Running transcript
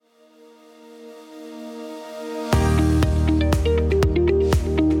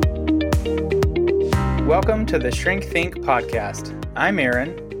Welcome to the Shrink Think podcast. I'm Aaron.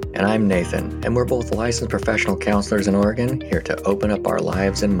 And I'm Nathan, and we're both licensed professional counselors in Oregon, here to open up our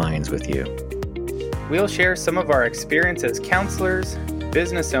lives and minds with you. We'll share some of our experience as counselors,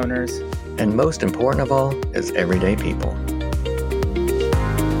 business owners, and most important of all, as everyday people.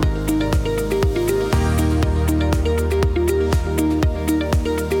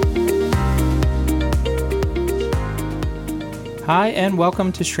 Hi, and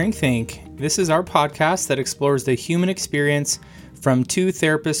welcome to Shrink Think. This is our podcast that explores the human experience from two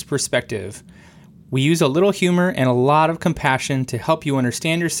therapists' perspective. We use a little humor and a lot of compassion to help you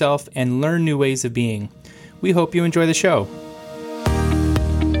understand yourself and learn new ways of being. We hope you enjoy the show.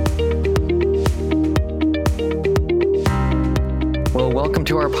 Well, welcome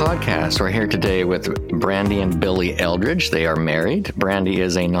to our podcast. We're here today with Brandy and Billy Eldridge. They are married. Brandy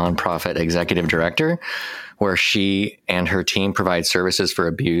is a nonprofit executive director where she and her team provide services for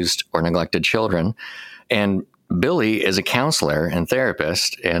abused or neglected children. And Billy is a counselor and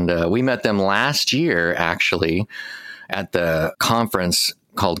therapist, and we met them last year, actually, at the conference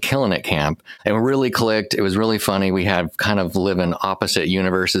called Killin' It Camp, and we really clicked. It was really funny. We had kind of live in opposite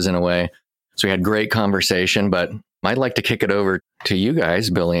universes in a way, so we had great conversation, but I'd like to kick it over to you guys,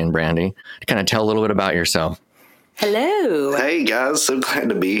 Billy and Brandy, to kind of tell a little bit about yourself. Hello. Hey guys, so glad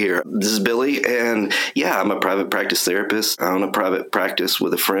to be here. This is Billy, and yeah, I'm a private practice therapist. I own a private practice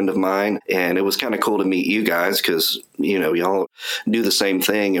with a friend of mine, and it was kind of cool to meet you guys because, you know, y'all do the same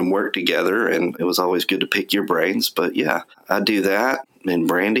thing and work together, and it was always good to pick your brains. But yeah, I do that. And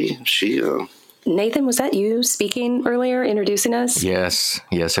Brandy, Nathan, was that you speaking earlier, introducing us? Yes,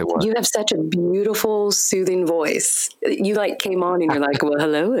 it was. You have such a beautiful, soothing voice. You came on and you're like, well,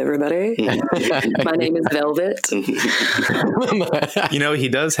 hello, everybody. My name is Velvet. You know, he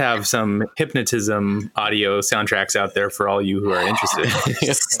does have some hypnotism audio soundtracks out there for all you who are interested.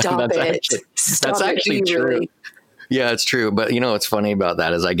 Stop it. That's actually true. Really? Yeah, it's true. But you know what's funny about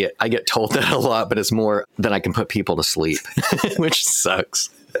that is I get told that a lot, but it's more than I can put people to sleep, which sucks.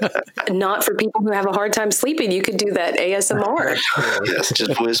 Not for people who have a hard time sleeping. You could do that ASMR. Yes,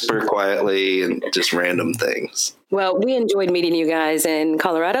 just whisper quietly and just random things. Well, we enjoyed meeting you guys in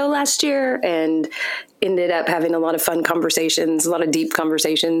Colorado last year and ended up having a lot of fun conversations, a lot of deep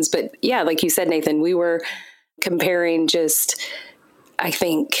conversations. But yeah, like you said, Nathan, we were comparing just, I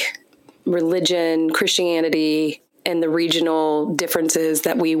think, religion, Christianity, and the regional differences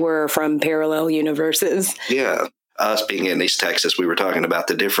that we were from parallel universes. Yeah. Us being in East Texas, we were talking about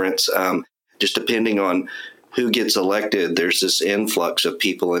the difference. Just depending on who gets elected, there's this influx of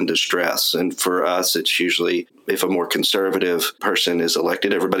people in distress. And for us, it's usually if a more conservative person is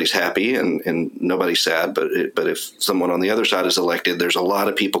elected, everybody's happy and nobody's sad. But if someone on the other side is elected, there's a lot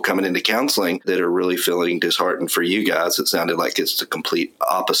of people coming into counseling that are really feeling disheartened. For you guys, it sounded like it's the complete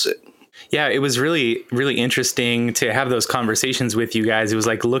opposite. Yeah, it was really, really interesting to have those conversations with you guys. It was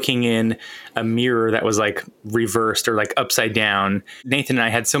like looking in a mirror that was like reversed or like upside down. Nathan and I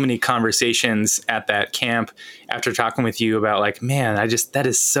had so many conversations at that camp after talking with you about like, man, that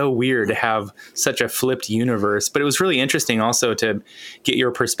is so weird to have such a flipped universe. But it was really interesting also to get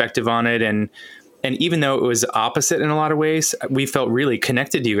your perspective on it. And even though it was opposite in a lot of ways, we felt really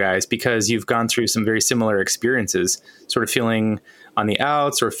connected to you guys because you've gone through some very similar experiences, sort of feeling on the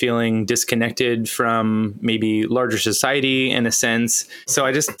outs or feeling disconnected from maybe larger society in a sense. So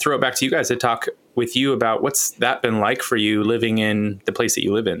I just throw it back to you guys to talk with you about what's that been like for you living in the place that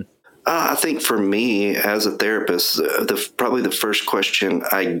you live in. I think for me as a therapist, probably the first question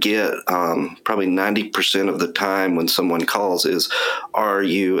I get probably 90% of the time when someone calls is, are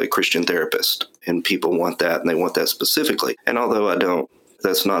you a Christian therapist? And people want that, and they want that specifically. And although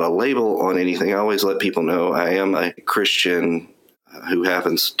that's not a label on anything, I always let people know I am a Christian who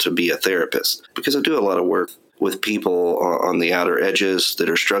happens to be a therapist, because I do a lot of work with people on the outer edges that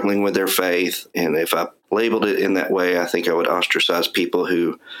are struggling with their faith. And if I labeled it in that way, I think I would ostracize people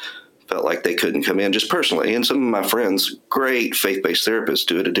who felt like they couldn't come in just personally. And some of my friends, great faith-based therapists,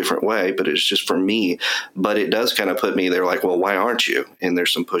 do it a different way, but it's just for me. But it does kind of put me there like, well, why aren't you? And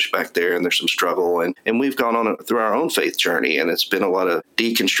there's some pushback there and there's some struggle. And we've gone on through our own faith journey, and it's been a lot of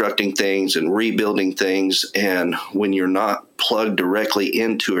deconstructing things and rebuilding things. And when you're not plugged directly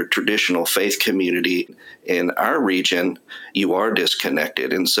into a traditional faith community in our region, you are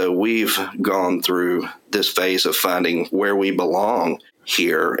disconnected. And so we've gone through this phase of finding where we belong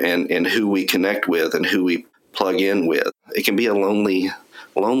here and who we connect with and who we plug in with. It can be a lonely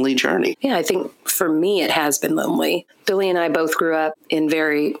journey. Yeah, I think for me, it has been lonely. Billy and I both grew up in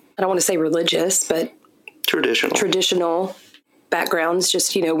very, I don't want to say religious, but traditional backgrounds.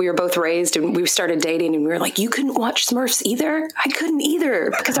 Just, we were both raised and we started dating and we were like, you couldn't watch Smurfs either? I couldn't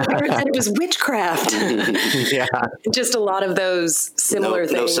either because our parents said it was witchcraft. Yeah. Just a lot of those similar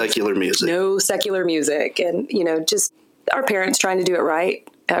things. No secular music. No secular music. And, just our parents trying to do it right.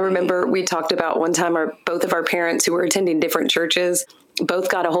 I remember we talked about one time both of our parents who were attending different churches both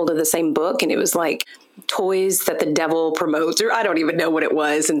got a hold of the same book, and it was like toys that the devil promotes, or I don't even know what it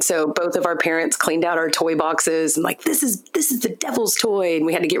was. And so both of our parents cleaned out our toy boxes and like, this is the devil's toy. And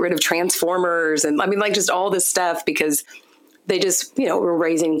we had to get rid of Transformers. And just all this stuff because they just, were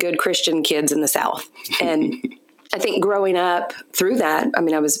raising good Christian kids in the South. And I think growing up through that,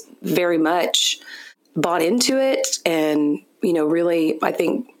 I was very much bought into it and, really, I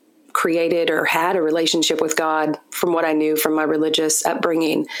think, created or had a relationship with God from what I knew from my religious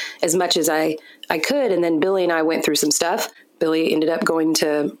upbringing as much as I could. And then Billy and I went through some stuff. Billy ended up going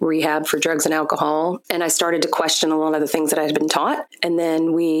to rehab for drugs and alcohol. And I started to question a lot of the things that I had been taught. And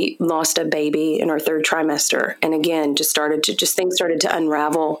then we lost a baby in our third trimester. And again, things started to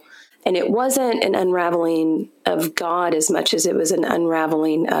unravel. And it wasn't an unraveling of God as much as it was an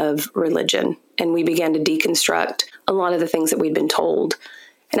unraveling of religion. And we began to deconstruct a lot of the things that we'd been told.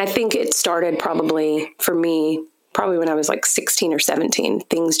 And I think it started probably when I was like 16 or 17.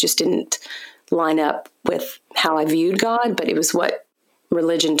 Things just didn't line up with how I viewed God, but it was what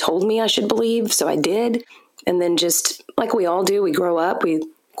religion told me I should believe. So I did. And then just like we all do, we grow up, we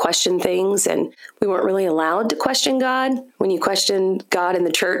question things, and we weren't really allowed to question God. When you question God in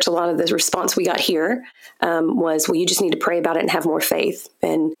the church, a lot of the response we got here was, well, you just need to pray about it and have more faith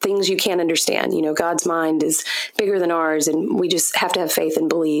and things you can't understand. God's mind is bigger than ours, and we just have to have faith and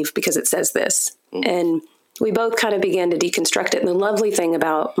believe because it says this. Mm-hmm. And we both kind of began to deconstruct it. And the lovely thing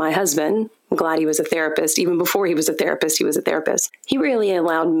about my husband, I'm glad he was a therapist. Even before he was a therapist, he was a therapist. He really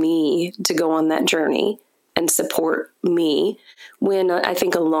allowed me to go on that journey and support me when I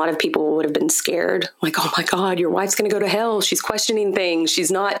think a lot of people would have been scared. Like, oh my God, your wife's going to go to hell. She's questioning things.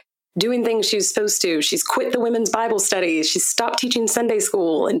 She's not doing things she's supposed to. She's quit the women's Bible studies. She's stopped teaching Sunday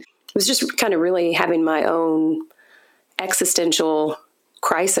school. And it was just kind of really having my own existential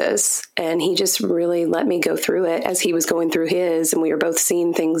crisis. And he just really let me go through it as he was going through his, and we were both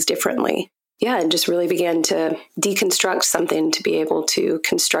seeing things differently. Yeah, and just really began to deconstruct something to be able to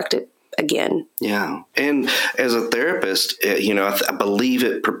construct it again. Yeah. And as a therapist, I believe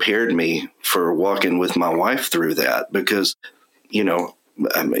it prepared me for walking with my wife through that because,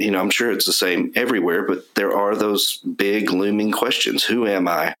 I'm sure it's the same everywhere, but there are those big looming questions. Who am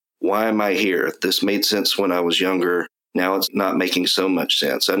I? Why am I here? This made sense when I was younger. Now it's not making so much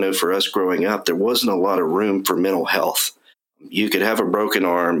sense. I know for us growing up, there wasn't a lot of room for mental health. You could have a broken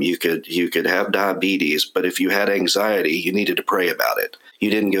arm, you could have diabetes, but if you had anxiety, you needed to pray about it. You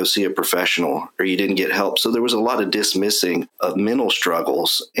didn't go see a professional or you didn't get help. So there was a lot of dismissing of mental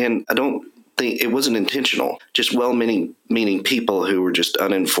struggles. And I don't think it wasn't intentional, just well-meaning people who were just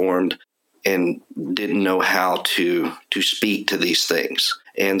uninformed and didn't know how to speak to these things.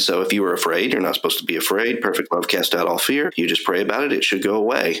 And so if you were afraid, you're not supposed to be afraid. Perfect love casts out all fear. You just pray about it. It should go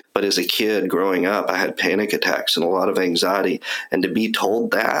away. But as a kid growing up, I had panic attacks and a lot of anxiety. And to be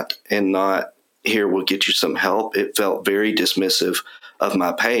told that and not, here, we'll get you some help, it felt very dismissive of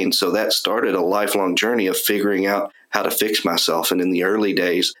my pain. So that started a lifelong journey of figuring out how to fix myself. And in the early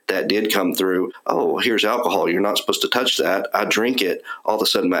days, that did come through, oh, here's alcohol. You're not supposed to touch that. I drink it. All of a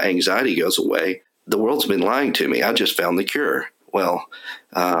sudden, my anxiety goes away. The world's been lying to me. I just found the cure. Well,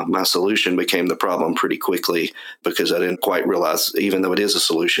 my solution became the problem pretty quickly because I didn't quite realize, even though it is a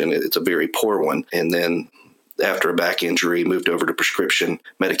solution, it's a very poor one. And then after a back injury, moved over to prescription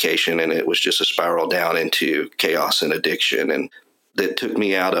medication, and it was just a spiral down into chaos and addiction. And that took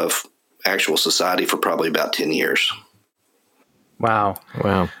me out of actual society for probably about 10 years. Wow.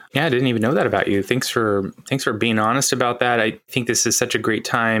 Yeah, I didn't even know that about you. Thanks for being honest about that. I think this is such a great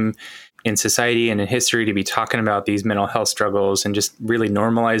time in society and in history to be talking about these mental health struggles and just really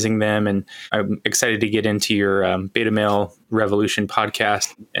normalizing them. And I'm excited to get into your Beta Male Revolution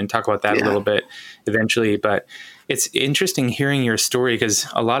podcast and talk about that a little bit eventually. But it's interesting hearing your story because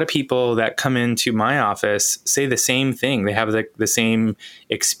a lot of people that come into my office say the same thing. They have the same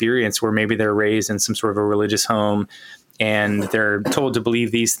experience where maybe they're raised in some sort of a religious home and they're told to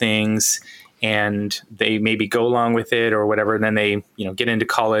believe these things and they maybe go along with it or whatever. And then they, get into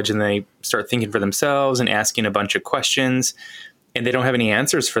college and they start thinking for themselves and asking a bunch of questions and they don't have any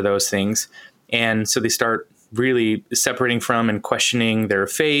answers for those things. And so they start really separating from and questioning their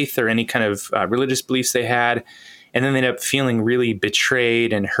faith or any kind of religious beliefs they had. And then they end up feeling really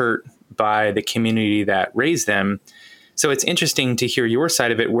betrayed and hurt by the community that raised them. So it's interesting to hear your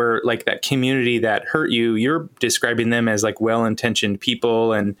side of it, where like that community that hurt you, you're describing them as like well-intentioned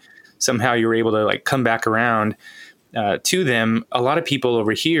people, and somehow you're able to like come back around to them. A lot of people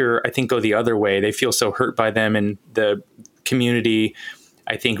over here, I think, go the other way. They feel so hurt by them, and the community,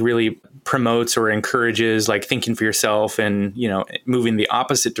 I think, really promotes or encourages like thinking for yourself and, you know, moving the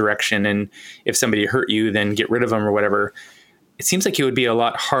opposite direction. And if somebody hurt you, then get rid of them or whatever. It seems like it would be a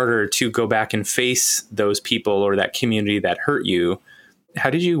lot harder to go back and face those people or that community that hurt you.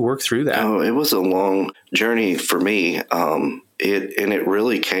 How did you work through that? Oh, it was a long journey for me. It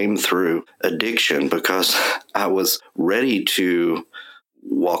really came through addiction, because I was ready to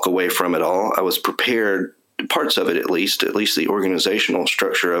walk away from it all. I was prepared, parts of it at least the organizational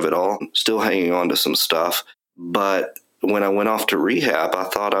structure of it all, still hanging on to some stuff. But when I went off to rehab, I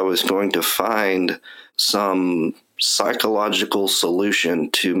thought I was going to find some psychological solution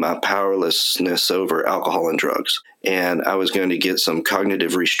to my powerlessness over alcohol and drugs. And I was going to get some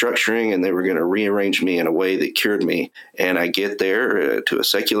cognitive restructuring, and they were going to rearrange me in a way that cured me. And I get there to a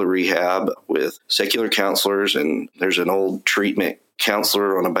secular rehab with secular counselors, and there's an old treatment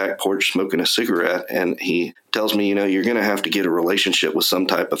counselor on a back porch smoking a cigarette. And he tells me, you know, you're going to have to get a relationship with some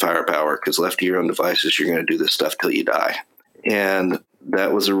type of higher power, because left to your own devices, you're going to do this stuff till you die. And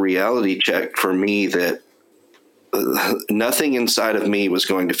that was a reality check for me that nothing inside of me was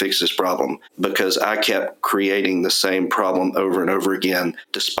going to fix this problem, because I kept creating the same problem over and over again,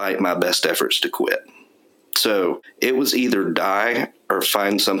 despite my best efforts to quit. So it was either die or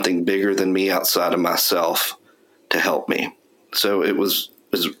find something bigger than me outside of myself to help me. So it was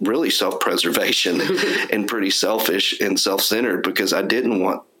really self-preservation and pretty selfish and self-centered, because I didn't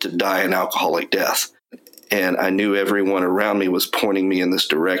want to die an alcoholic death. And I knew everyone around me was pointing me in this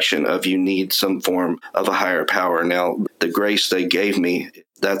direction of, you need some form of a higher power. Now, the grace they gave me,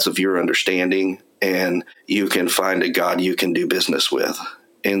 that's of your understanding, and you can find a God you can do business with.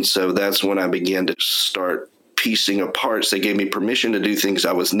 And so that's when I began to start piecing apart. They gave me permission to do things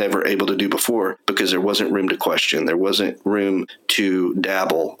I was never able to do before, because there wasn't room to question. There wasn't room to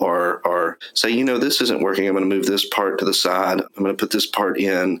dabble or say, you know, this isn't working. I'm going to move this part to the side. I'm going to put this part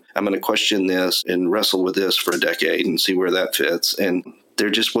in. I'm going to question this and wrestle with this for a decade and see where that fits. And there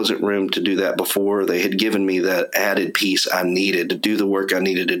just wasn't room to do that before. They had given me that added piece I needed to do the work I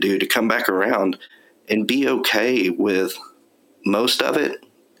needed to do to come back around and be okay with most of it.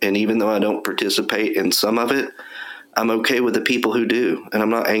 And even though I don't participate in some of it, I'm okay with the people who do. And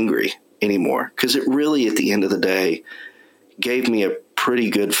I'm not angry anymore, because it really, at the end of the day, gave me a pretty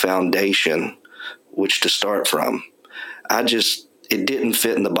good foundation which to start from. It didn't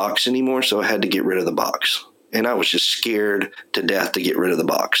fit in the box anymore, so I had to get rid of the box. And I was just scared to death to get rid of the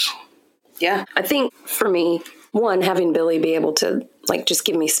box. Yeah. I think for me, one, having Billy be able to like just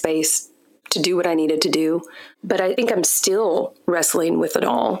give me space to do what I needed to do. But I think I'm still wrestling with it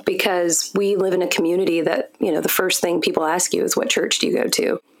all, because we live in a community that, you know, the first thing people ask you is, what church do you go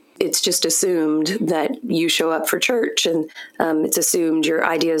to? It's just assumed that you show up for church, and it's assumed your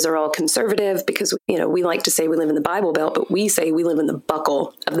ideas are all conservative, because, you know, we like to say we live in the Bible Belt, but we say we live in the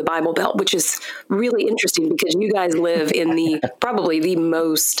buckle of the Bible Belt, which is really interesting, because you guys live in the probably the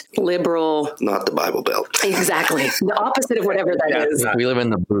most liberal. Not the Bible Belt. Exactly. The opposite of whatever that is. We live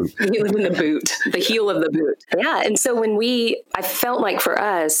in the boot. You live in the boot, the heel of the boot. Yeah. And so I felt like for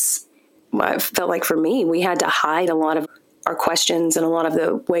me, we had to hide a lot of our questions and a lot of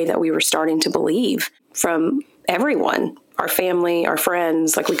the way that we were starting to believe from everyone, our family, our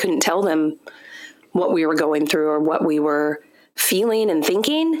friends. Like, we couldn't tell them what we were going through or what we were feeling and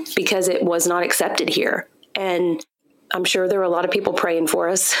thinking, because it was not accepted here. And I'm sure there were a lot of people praying for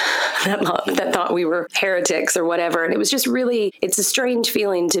us that thought we were heretics or whatever. And it was just really, it's a strange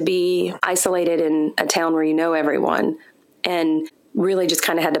feeling to be isolated in a town where you know everyone, and really just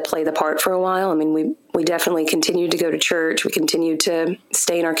kind of had to play the part for a while. I mean, we definitely continued to go to church. We continued to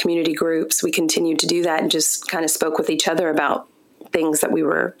stay in our community groups. We continued to do that and just kind of spoke with each other about things that we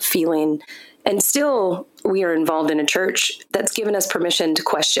were feeling. And still, we are involved in a church that's given us permission to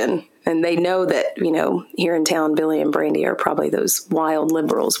question. And they know that, you know, here in town, Billy and Brandy are probably those wild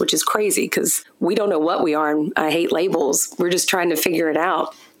liberals, which is crazy, because we don't know what we are. And I hate labels. We're just trying to figure it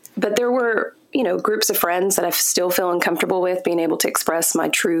out. But there were, you know, groups of friends that I still feel uncomfortable with, being able to express my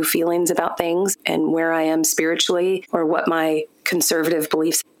true feelings about things and where I am spiritually, or what my conservative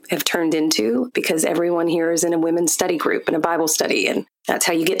beliefs have turned into, because everyone here is in a women's study group and a Bible study, and that's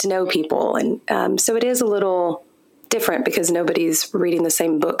how you get to know people. And so it is a little different, because nobody's reading the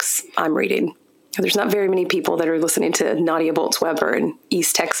same books I'm reading. there's not very many people that are listening to Nadia Bolz-Weber in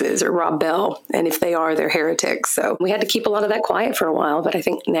East Texas or Rob Bell. And if they are, they're heretics. So we had to keep a lot of that quiet for a while. But I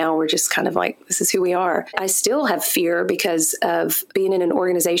think now we're just kind of like, this is who we are. I still have fear because of being in an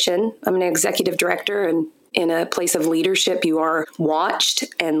organization. I'm an executive director, and in a place of leadership, you are watched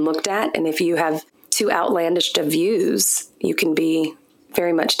and looked at. And if you have too outlandish of views, you can be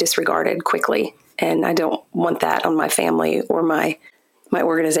very much disregarded quickly. And I don't want that on my family or my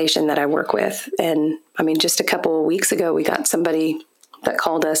organization that I work with. And I mean, just a couple of weeks ago, we got somebody that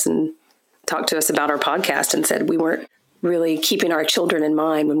called us and talked to us about our podcast and said we weren't really keeping our children in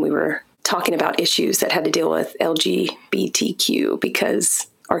mind when we were talking about issues that had to deal with LGBTQ, because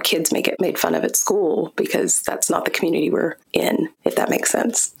our kids may get made fun of at school because that's not the community we're in, if that makes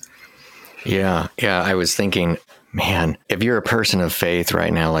sense. Yeah. I was thinking, man, if you're a person of faith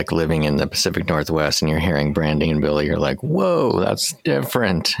right now, like living in the Pacific Northwest, and you're hearing Brandy and Billy, you're like, whoa, that's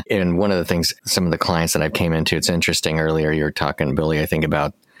different. And one of the things, some of the clients that I came into, it's interesting. Earlier, you were talking, Billy, I think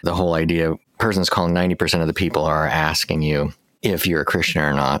about the whole idea, persons calling 90% of the people are asking you if you're a Christian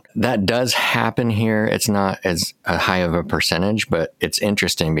or not. That does happen here. It's not as high of a percentage, but it's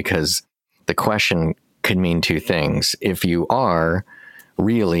interesting because the question could mean two things. If you are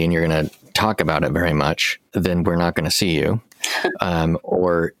really, and you're going to talk about it very much, then we're not going to see you.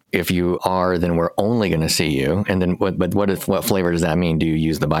 Or if you are, then we're only going to see you. And then what flavor does that mean? Do you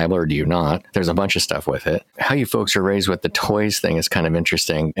use the Bible or do you not? There's a bunch of stuff with it. How you folks are raised with the toys thing is kind of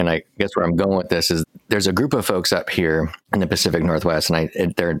interesting. And I guess where I'm going with this is there's a group of folks up here in the Pacific Northwest,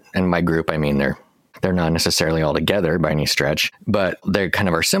 and they're in my group. I mean, they're not necessarily all together by any stretch, but they kind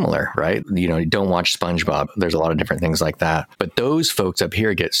of are similar, right? You know, you don't watch SpongeBob. There's a lot of different things like that. But those folks up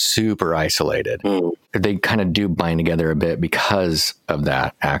here get super isolated. They kind of do bind together a bit because of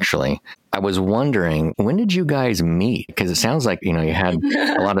that, actually. I was wondering, when did you guys meet? Because it sounds like, you had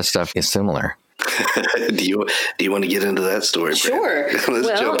a lot of stuff is similar. Do you want to get into that story? Sure.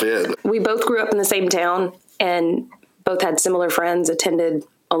 Let's jump in. We both grew up in the same town and both had similar friends, attended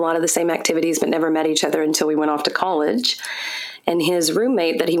a lot of the same activities, but never met each other until we went off to college. And his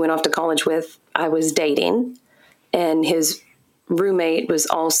roommate that he went off to college with, I was dating. And his roommate was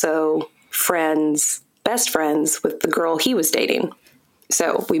also best friends with the girl he was dating.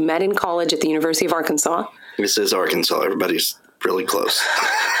 So we met in college at the University of Arkansas. This is Arkansas. Everybody's really close.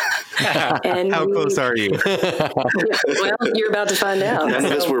 And How close are you? Well, you're about to find out. None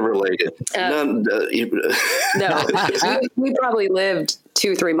of us were related. No, we probably lived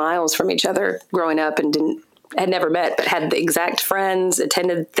 2-3 miles from each other growing up and had never met, but had the exact friends,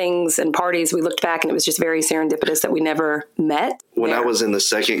 attended things and parties. We looked back and it was just very serendipitous that we never met. When I was in the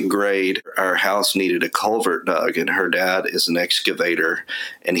second grade, our house needed a culvert dug, and her dad is an excavator,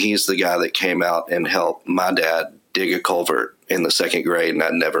 and he's the guy that came out and helped my dad dig a culvert in the second grade, and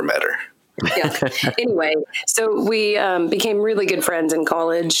I'd never met her. Yeah. Anyway, so we became really good friends in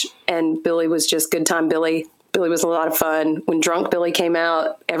college, and Billy was just good time Billy. Billy was a lot of fun. When Drunk Billy came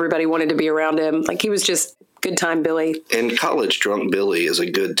out, everybody wanted to be around him. Like, he was just good time Billy. In college, Drunk Billy is a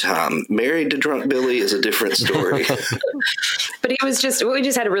good time. Married to Drunk Billy is a different story. But we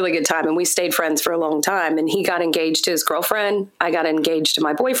just had a really good time, and we stayed friends for a long time. And he got engaged to his girlfriend. I got engaged to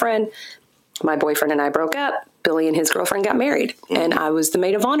my boyfriend. My boyfriend and I broke up. Billy and his girlfriend got married, and I was the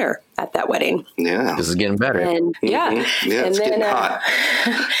maid of honor at that wedding. Yeah. This is getting better. And Yeah, it's getting hot.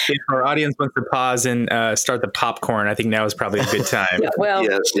 If our audience wants to pause and start the popcorn, I think now is probably a good time. Yeah, well,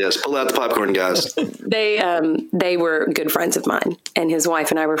 yes. Pull out the popcorn, guys. They were good friends of mine, and his wife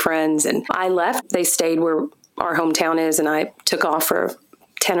and I were friends, and I left. They stayed where our hometown is, and I took off for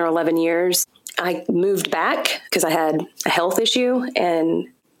 10 or 11 years. I moved back because I had a health issue and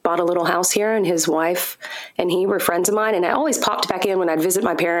bought a little house here, and his wife and he were friends of mine. And I always popped back in when I'd visit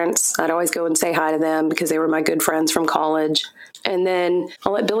my parents. I'd always go and say hi to them because they were my good friends from college. And then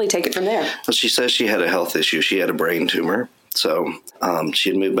I'll let Billy take it from there. Well, she says she had a health issue. She had a brain tumor. So she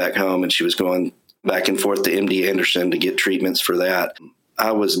had moved back home, and she was going back and forth to MD Anderson to get treatments for that.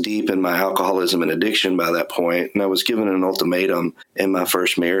 I was deep in my alcoholism and addiction by that point, and I was given an ultimatum in my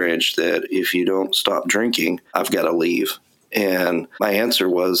first marriage that if you don't stop drinking, I've got to leave. And my answer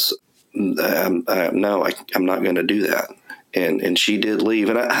was, no, I'm not going to do that. And she did leave.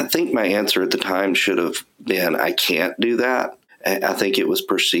 And I think my answer at the time should have been, I can't do that. I think it was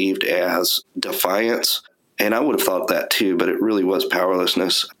perceived as defiance. And I would have thought that too, but it really was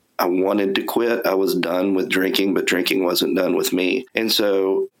powerlessness. I wanted to quit. I was done with drinking, but drinking wasn't done with me. And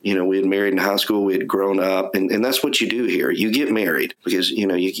so, we had married in high school. We had grown up. And that's what you do here. You get married because,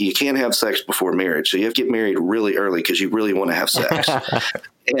 you can't have sex before marriage. So you have to get married really early because you really want to have sex.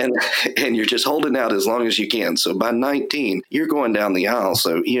 and you're just holding out as long as you can. So by 19, you're going down the aisle.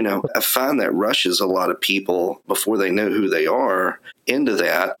 So, I find that rushes a lot of people before they know who they are into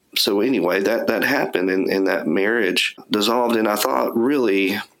that. So anyway, that happened, and that marriage dissolved. And I thought,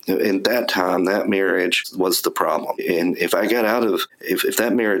 really, in that time, that marriage was the problem. And if I got out of, if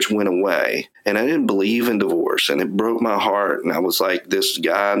that marriage went away, and I didn't believe in divorce, and it broke my heart, and I was like, this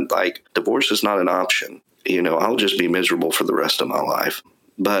guy, like, divorce is not an option. I'll just be miserable for the rest of my life.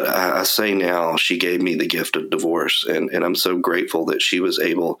 But I say now, she gave me the gift of divorce, and I'm so grateful that she was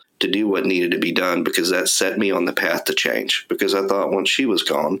able to do what needed to be done, because that set me on the path to change. Because I thought once she was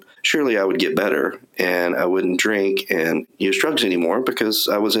gone, surely I would get better, and I wouldn't drink and use drugs anymore, because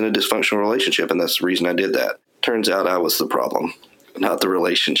I was in a dysfunctional relationship, and that's the reason I did that. Turns out I was the problem, not the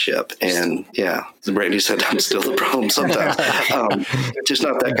relationship. And yeah, Brandy said I'm still the problem sometimes. Just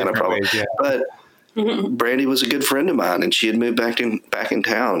not that kind of problem. But Brandy was a good friend of mine, and she had moved back in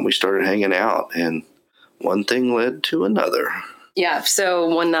town. We started hanging out, and one thing led to another. Yeah. So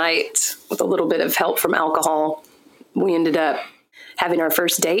one night, with a little bit of help from alcohol, we ended up having our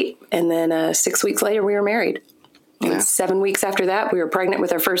first date, and then 6 weeks later, we were married. And 7 weeks after that, we were pregnant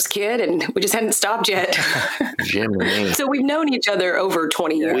with our first kid, and we just hadn't stopped yet. So we've known each other over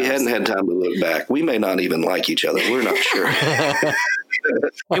 20 years. We hadn't had time to look back. We may not even like each other. We're not sure.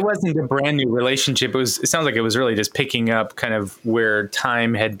 It wasn't a brand new relationship. It sounds like it was really just picking up kind of where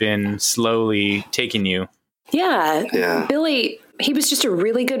time had been slowly taking you. Yeah. Billy, he was just a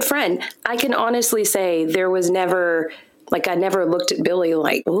really good friend. I can honestly say there was never, I never looked at Billy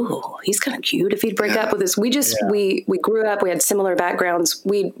like, oh, he's kind of cute if he'd break up with us. We just, we grew up, we had similar backgrounds.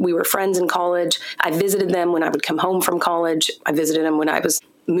 We were friends in college. I visited them when I would come home from college. I visited them when I was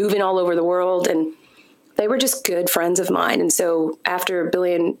moving all over the world, and they were just good friends of mine. And so after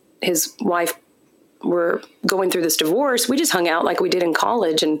Billy and his wife were going through this divorce, we just hung out like we did in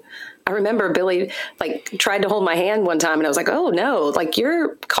college. And I remember Billy tried to hold my hand one time, and I was like, oh no,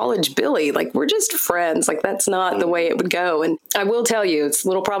 you're college Billy, we're just friends. That's not the way it would go. And I will tell you, it's a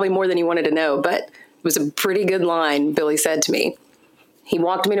little probably more than you wanted to know, but it was a pretty good line Billy said to me. He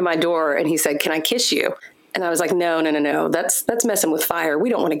walked me to my door and he said, "Can I kiss you?" And I was like, no, that's messing with fire. We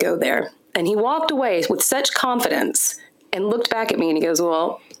don't want to go there. And he walked away with such confidence and looked back at me, and he goes,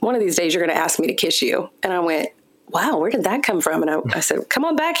 well, one of these days you're going to ask me to kiss you. And I went, wow, where did that come from? And I said, come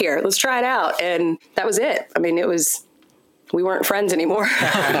on back here. Let's try it out. And that was it. I mean, we weren't friends anymore.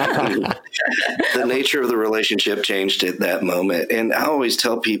 The nature of the relationship changed at that moment. And I always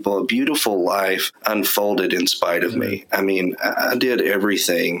tell people a beautiful life unfolded in spite of me. I mean, I did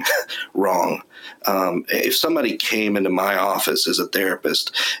everything wrong. If somebody came into my office as a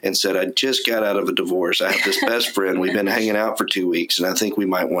therapist and said, I just got out of a divorce, I have this best friend, we've been hanging out for 2 weeks, and I think we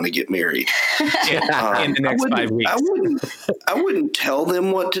might want to get married. In the next 5 weeks. I wouldn't tell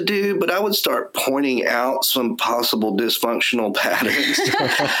them what to do, but I would start pointing out some possible dysfunctional patterns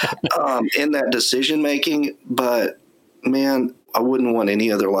in that decision making. But man, I wouldn't want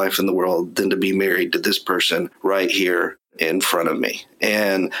any other life in the world than to be married to this person right here in front of me.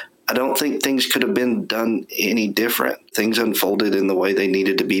 And I don't think things could have been done any different. Things unfolded in the way they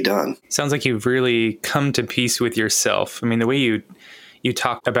needed to be done. Sounds like you've really come to peace with yourself. I mean, the way you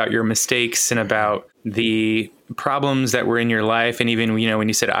talk about your mistakes and about the problems that were in your life. And even, when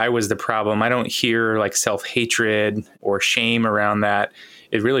you said I was the problem, I don't hear self-hatred or shame around that.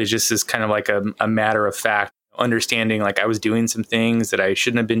 It really just is kind of a matter of fact, understanding I was doing some things that I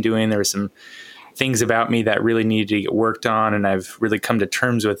shouldn't have been doing. There were some things about me that really needed to get worked on, and I've really come to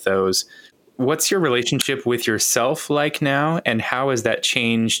terms with those. What's your relationship with yourself like now, and how has that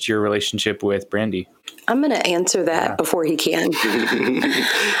changed your relationship with Brandy? I'm going to answer that before he can.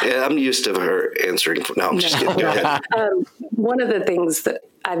 Yeah, I'm used to her answering. No, I'm just kidding. Go ahead. One of the things that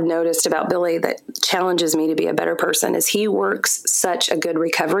I've noticed about Billy that challenges me to be a better person is he works such a good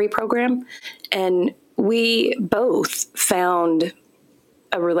recovery program, and we both found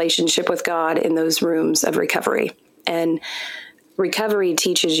a relationship with God in those rooms of recovery. And recovery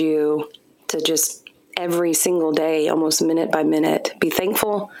teaches you to just every single day, almost minute by minute, be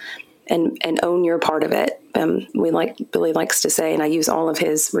thankful and own your part of it. Billy likes to say, and I use all of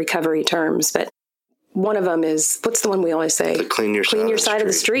his recovery terms, but one of them is, what's the one we always say? To clean your side of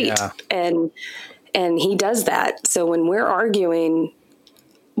the street. Yeah. And he does that. So when we're arguing,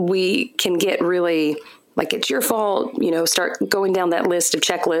 we can get really it's your fault, start going down that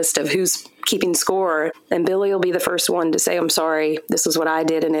checklist of who's keeping score. And Billy will be the first one to say, I'm sorry, this is what I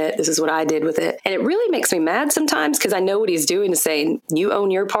did in it. This is what I did with it. And it really makes me mad sometimes because I know what he's doing is saying, you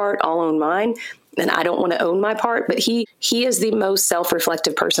own your part, I'll own mine. And I don't want to own my part. But he is the most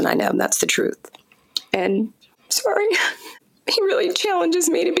self-reflective person I know. And that's the truth. And sorry, he really challenges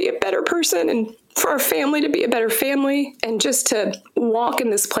me to be a better person and for our family to be a better family, and just to walk in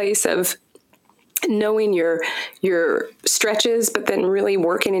this place of knowing your stretches, but then really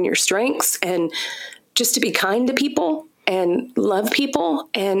working in your strengths, and just to be kind to people and love people.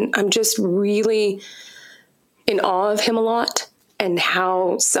 And I'm just really in awe of him a lot, and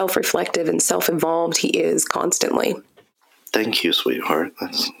how self-reflective and self-involved he is constantly. Thank you, sweetheart.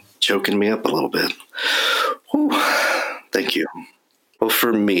 That's choking me up a little bit. Whew. Thank you. Well,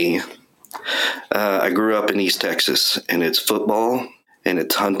 for me, I grew up in East Texas, and it's football and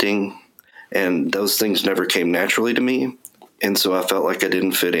it's hunting, and those things never came naturally to me. And so I felt like I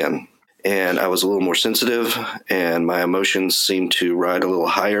didn't fit in. And I was a little more sensitive, and my emotions seemed to ride a little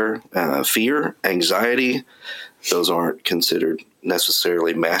higher. Fear, anxiety, those aren't considered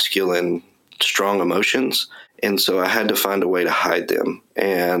necessarily masculine, strong emotions. And so I had to find a way to hide them.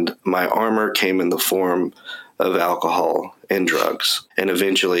 And my armor came in the form of alcohol and drugs. And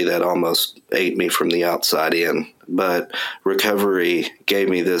eventually that almost ate me from the outside in. But recovery gave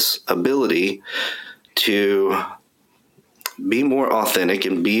me this ability to be more authentic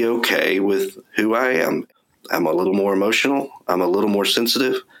and be okay with who I am. I'm a little more emotional. I'm a little more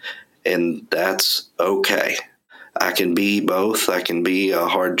sensitive, and that's okay. I can be both. I can be a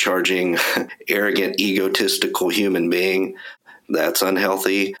hard-charging, arrogant, egotistical human being. That's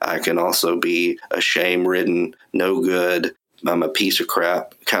unhealthy. I can also be a shame-ridden, no good, I'm a piece of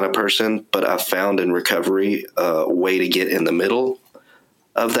crap kind of person. But I found in recovery a way to get in the middle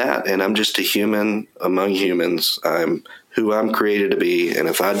of that. And I'm just a human among humans. I'm who I'm created to be. And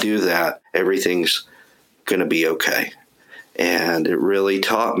if I do that, everything's going to be okay. And it really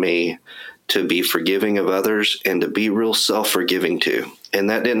taught me to be forgiving of others and to be real self-forgiving too. And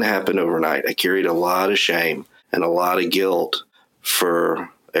that didn't happen overnight. I carried a lot of shame and a lot of guilt for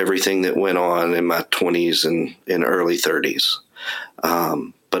everything that went on in my 20s and early 30s.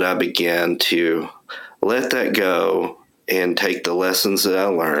 But I began to let that go and take the lessons that I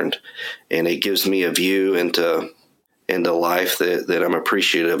learned. And it gives me a view into life that I'm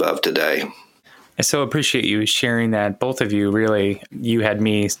appreciative of today. I so appreciate you sharing that. Both of you really, you had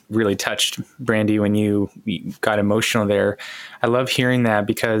me really touched, Brandy, when you got emotional there. I love hearing that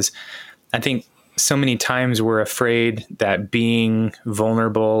because I think so many times we're afraid that being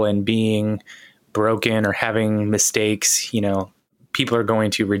vulnerable and being broken or having mistakes, people are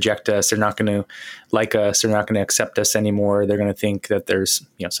going to reject us. They're not going to like us. They're not going to accept us anymore. They're going to think that there's,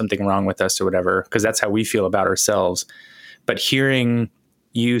 something wrong with us or whatever, because that's how we feel about ourselves. But hearing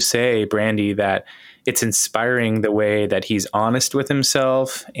you say, Brandy, that it's inspiring the way that he's honest with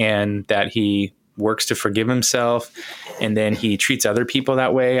himself and that he works to forgive himself and then he treats other people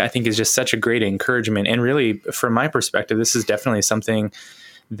that way, I think is just such a great encouragement. And really, from my perspective, this is definitely something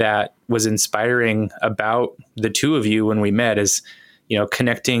that was inspiring about the two of you when we met, is,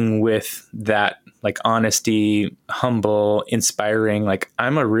 connecting with that like honesty, humble, inspiring, like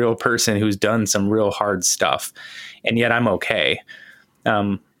I'm a real person who's done some real hard stuff and yet I'm okay.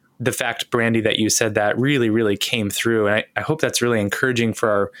 The fact, Brandy, that you said that really, really came through. And I hope that's really encouraging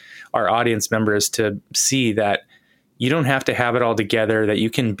for our audience members to see that you don't have to have it all together, that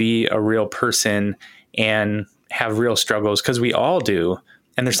you can be a real person and have real struggles, because we all do.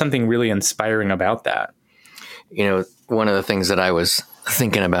 And there's something really inspiring about that. One of the things that I was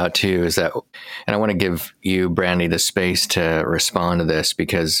thinking about too is that, and I want to give you, Brandy, the space to respond to this,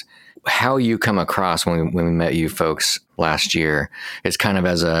 because how you come across when we met you folks last year is kind of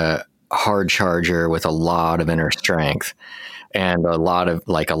as a hard charger with a lot of inner strength and a lot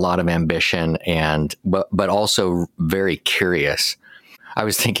of ambition, and but also very curious. I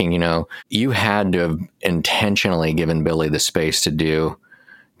was thinking, you had to have intentionally given Billy the space to do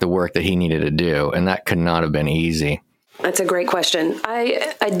the work that he needed to do, and that could not have been easy. That's a great question.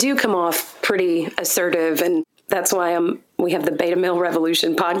 I do come off pretty assertive, and that's why we have the Beta Male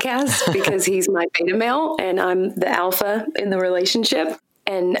Revolution podcast, because he's my beta male and I'm the alpha in the relationship.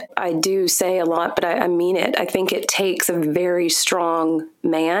 And I do say a lot, but I mean it. I think it takes a very strong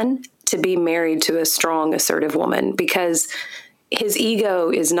man to be married to a strong, assertive woman, because his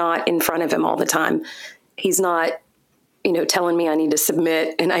ego is not in front of him all the time. He's not, telling me I need to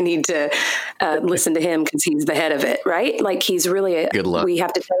submit and I need to listen to him because he's the head of it, right? Like he's really good luck. We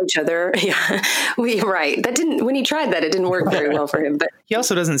have to tell each other. Yeah, right. When he tried that, it didn't work very well for him. But he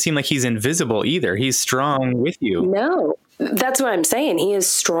also doesn't seem like he's invisible either. He's strong with you. No, that's what I'm saying. He is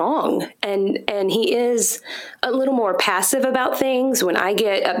strong, and he is a little more passive about things. When I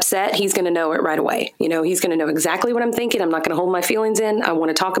get upset, he's going to know it right away. He's going to know exactly what I'm thinking. I'm not going to hold my feelings in. I want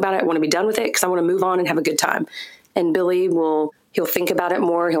to talk about it. I want to be done with it because I want to move on and have a good time. And Billy he'll think about it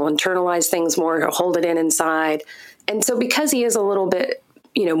more. He'll internalize things more. He'll hold it in inside. And so because he is a little bit,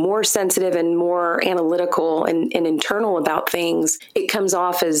 more sensitive and more analytical and internal about things, it comes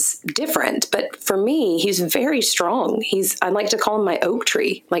off as different. But for me, he's very strong. I like to call him my oak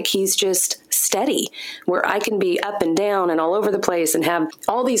tree. Like, he's just steady, where I can be up and down and all over the place and have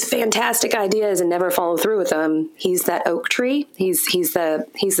all these fantastic ideas and never follow through with them. He's that oak tree. He's the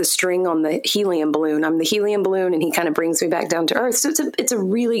string on the helium balloon. I'm the helium balloon, and he kind of brings me back down to earth. So it's a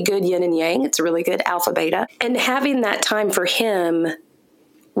really good yin and yang. It's a really good alpha beta. And having that time for him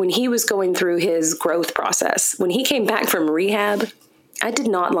when he was going through his growth process, when he came back from rehab, I did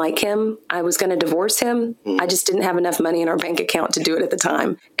not like him. I was going to divorce him. I just didn't have enough money in our bank account to do it at the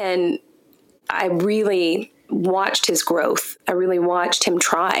time. And I really watched his growth. I really watched him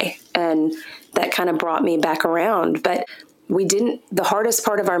try. And that kind of brought me back around. But the hardest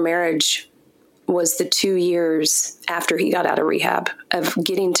part of our marriage was the 2 years after he got out of rehab, of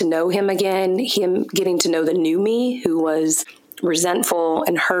getting to know him again, him getting to know the new me, who was resentful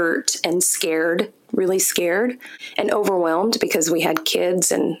and hurt and scared, really scared and overwhelmed because we had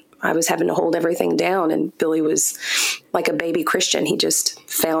kids and I was having to hold everything down. And Billy was like a baby Christian. He just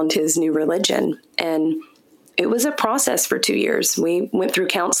found his new religion. And it was a process for 2 years. We went through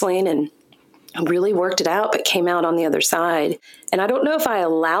counseling and really worked it out, but came out on the other side. And I don't know if I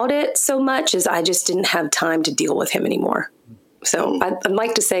allowed it so much as I just didn't have time to deal with him anymore. So I'd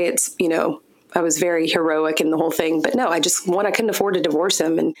like to say it's, I was very heroic in the whole thing, but no, I couldn't afford to divorce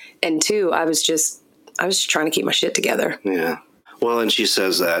him. And two, I was just trying to keep my shit together. Yeah. Well, and she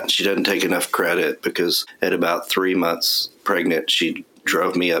says that she doesn't take enough credit because at about 3 months pregnant, she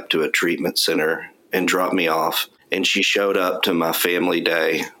drove me up to a treatment center and dropped me off. And she showed up to my family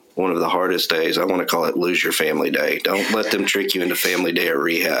day, one of the hardest days. I want to call it lose your family day. Don't let them trick you into family day or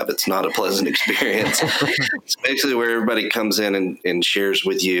rehab. It's not a pleasant experience. It's basically where everybody comes in and shares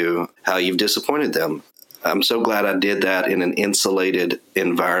with you how you've disappointed them. I'm so glad I did that in an insulated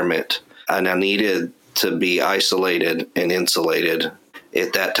environment. And I needed to be isolated and insulated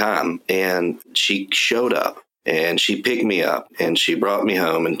at that time. And she showed up. And she picked me up and she brought me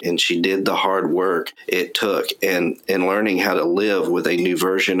home and she did the hard work it took and learning how to live with a new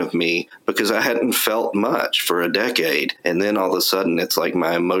version of me, because I hadn't felt much for a decade. And then all of a sudden it's like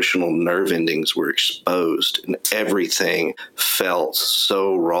my emotional nerve endings were exposed and everything felt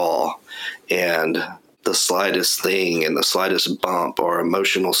so raw. And the slightest thing and the slightest bump or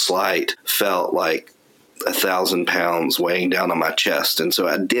emotional slight felt like 1,000 pounds weighing down on my chest. And so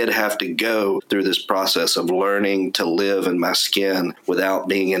I did have to go through this process of learning to live in my skin without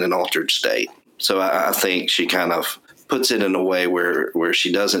being in an altered state. So I think she kind of puts it in a way where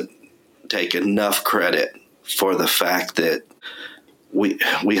she doesn't take enough credit for the fact that we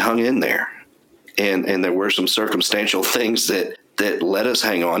hung in there. And there were some circumstantial things that let us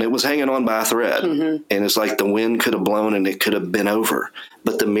hang on. It was hanging on by a thread. Mm-hmm. And it's like the wind could have blown and it could have been over.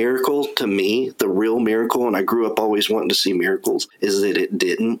 But the miracle to me, the real miracle, and I grew up always wanting to see miracles, is that it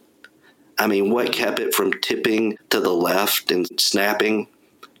didn't. I mean, what kept it from tipping to the left and snapping?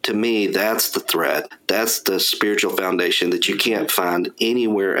 To me, that's the thread. That's the spiritual foundation that you can't find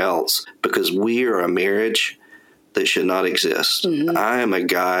anywhere else, because we are a marriage that should not exist. Mm-hmm. I am a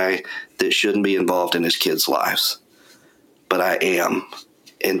guy that shouldn't be involved in his kids' lives. But I am.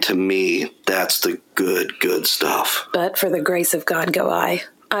 And to me, that's the good stuff. But for the grace of God go I.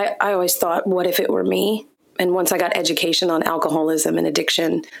 I always thought, what if it were me? And once I got education on alcoholism and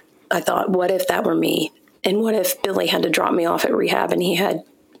addiction, I thought, what if that were me? And what if Billy had to drop me off at rehab and he had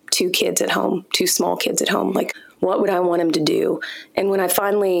 2 kids at home, 2 small kids at home? Like, what would I want him to do? And when I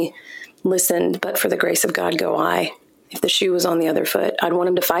finally listened, but for the grace of God go I, if the shoe was on the other foot, I'd want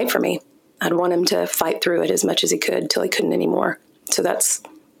him to fight for me. I'd want him to fight through it as much as he could till he couldn't anymore. So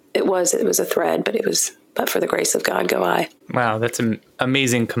it was a thread, but for the grace of God go I. Wow. That's an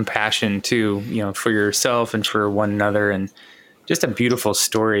amazing compassion too, for yourself and for one another, and just a beautiful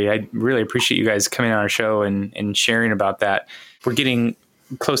story. I really appreciate you guys coming on our show and sharing about that. We're getting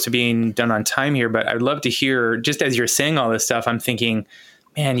close to being done on time here, but I'd love to hear, just as you're saying all this stuff, I'm thinking,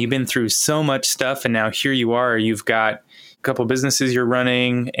 man, you've been through so much stuff and now here you are, you've got a couple businesses you're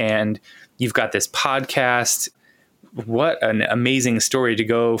running and you've got this podcast. What an amazing story to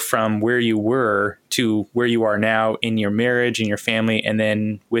go from where you were to where you are now in your marriage and your family, and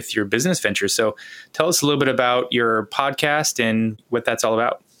then with your business ventures. So tell us a little bit about your podcast and what that's all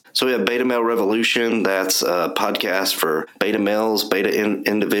about. So we have Beta Male Revolution. That's a podcast for beta males,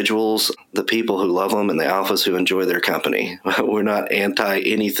 individuals, the people who love them, and the alphas who enjoy their company. We're not anti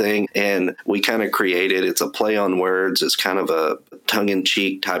anything. And we kind of created, it's a play on words. It's kind of a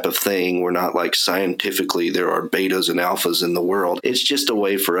tongue-in-cheek type of thing. We're not like scientifically there are betas and alphas in the world. It's just a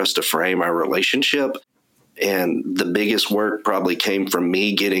way for us to frame our relationship. And the biggest work probably came from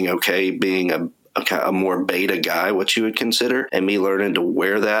me getting okay being a more beta guy, what you would consider, and me learning to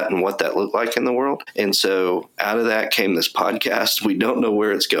wear that and what that looked like in the world. And so out of that came this podcast. We don't know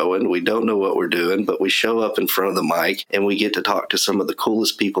where it's going. We don't know what we're doing, but we show up in front of the mic and we get to talk to some of the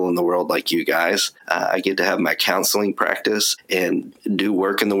coolest people in the world like you guys. I get to have my counseling practice and do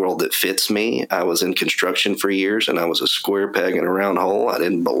work in the world that fits me. I was in construction for years and I was a square peg in a round hole. I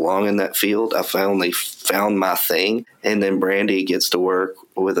didn't belong in that field. I finally found my thing. And then Brandy gets to work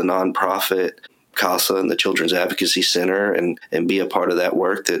with a nonprofit, CASA, and the Children's Advocacy Center, and be a part of that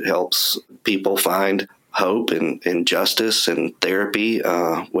work that helps people find hope and justice and therapy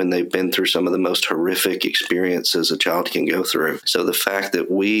when they've been through some of the most horrific experiences a child can go through. So the fact that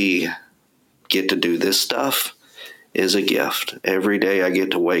we get to do this stuff is a gift. Every day I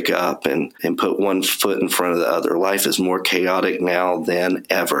get to wake up and put one foot in front of the other. Life is more chaotic now than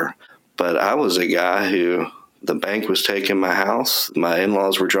ever. But I was a guy who the bank was taking my house. My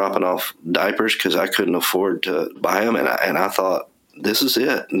in-laws were dropping off diapers because I couldn't afford to buy them. And I thought, this is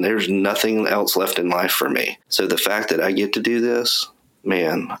it. And there's nothing else left in life for me. So the fact that I get to do this,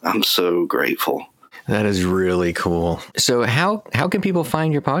 man, I'm so grateful. That is really cool. So how can people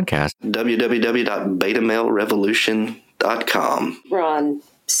find your podcast? www.betamalerevolution.com. We're on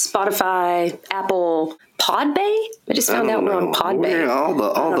Spotify, Apple, Podbay. I just found out we're on Podbay. All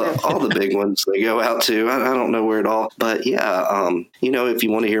the big ones they go out to. I don't know where it all, but yeah, if you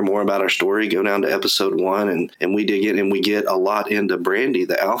want to hear more about our story, go down to episode 1, and we dig it, and we get a lot into Brandy,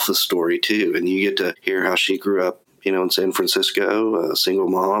 the alpha story too, and you get to hear how she grew up, in San Francisco, a single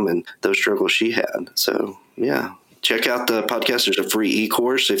mom, and those struggles she had. So yeah. Check out the podcast. There's a free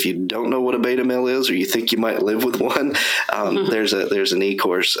e-course. If you don't know what a beta male is, or you think you might live with one, there's an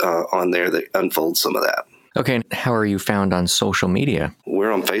e-course on there that unfolds some of that. Okay. How are you found on social media?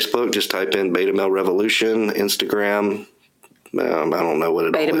 We're on Facebook. Just type in Beta Male Revolution. Instagram. I don't know what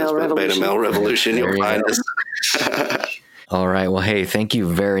it is. Beta Male Revolution. You'll find us. All right. Well, hey, thank you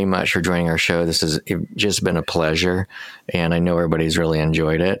very much for joining our show. This has just been a pleasure, and I know everybody's really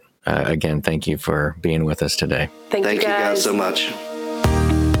enjoyed it. Again, thank you for being with us today. Thank you guys so much.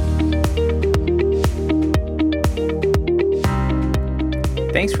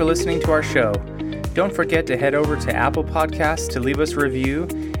 Thanks for listening to our show. Don't forget to head over to Apple Podcasts to leave us a review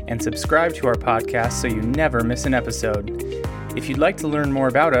and subscribe to our podcast so you never miss an episode. If you'd like to learn more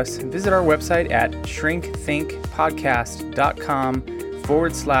about us, visit our website at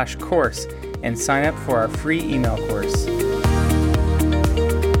shrinkthinkpodcast.com/course and sign up for our free email course.